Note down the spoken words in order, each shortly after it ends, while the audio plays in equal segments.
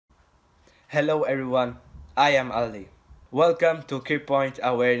Hello everyone, I am Ali. Welcome to Keypoint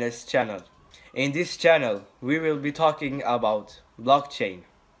Awareness channel. In this channel, we will be talking about blockchain,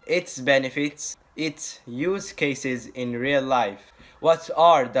 its benefits, its use cases in real life, what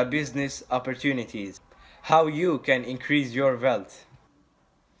are the business opportunities, how you can increase your wealth.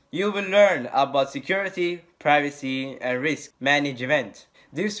 You will learn about security, privacy, and risk management.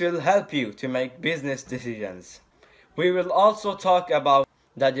 This will help you to make business decisions. We will also talk about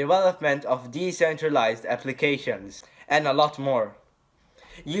the development of decentralized applications, and a lot more.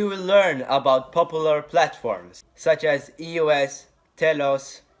 You will learn about popular platforms such as EOS,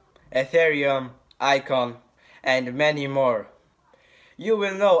 Telos, Ethereum, Icon, and many more. You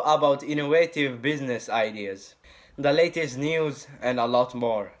will know about innovative business ideas, the latest news, and a lot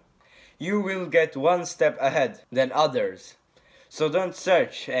more. You will get one step ahead than others. So don't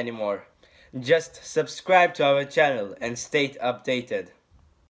search anymore. Just subscribe to our channel and stay updated.